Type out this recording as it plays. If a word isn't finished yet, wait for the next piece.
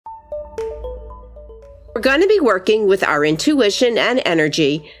We're going to be working with our intuition and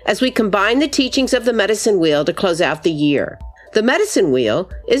energy as we combine the teachings of the medicine wheel to close out the year. The medicine wheel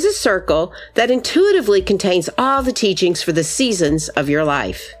is a circle that intuitively contains all the teachings for the seasons of your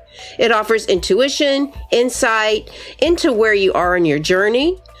life. It offers intuition, insight into where you are on your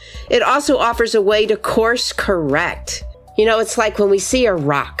journey. It also offers a way to course correct. You know, it's like when we see a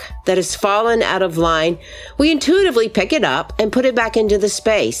rock that has fallen out of line, we intuitively pick it up and put it back into the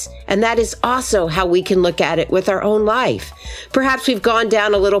space. And that is also how we can look at it with our own life. Perhaps we've gone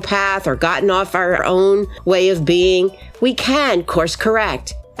down a little path or gotten off our own way of being. We can course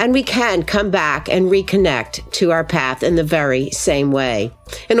correct. And we can come back and reconnect to our path in the very same way.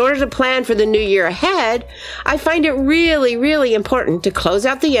 In order to plan for the new year ahead, I find it really, really important to close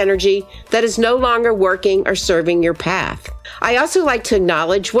out the energy that is no longer working or serving your path. I also like to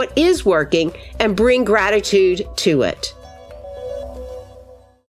acknowledge what is working and bring gratitude to it.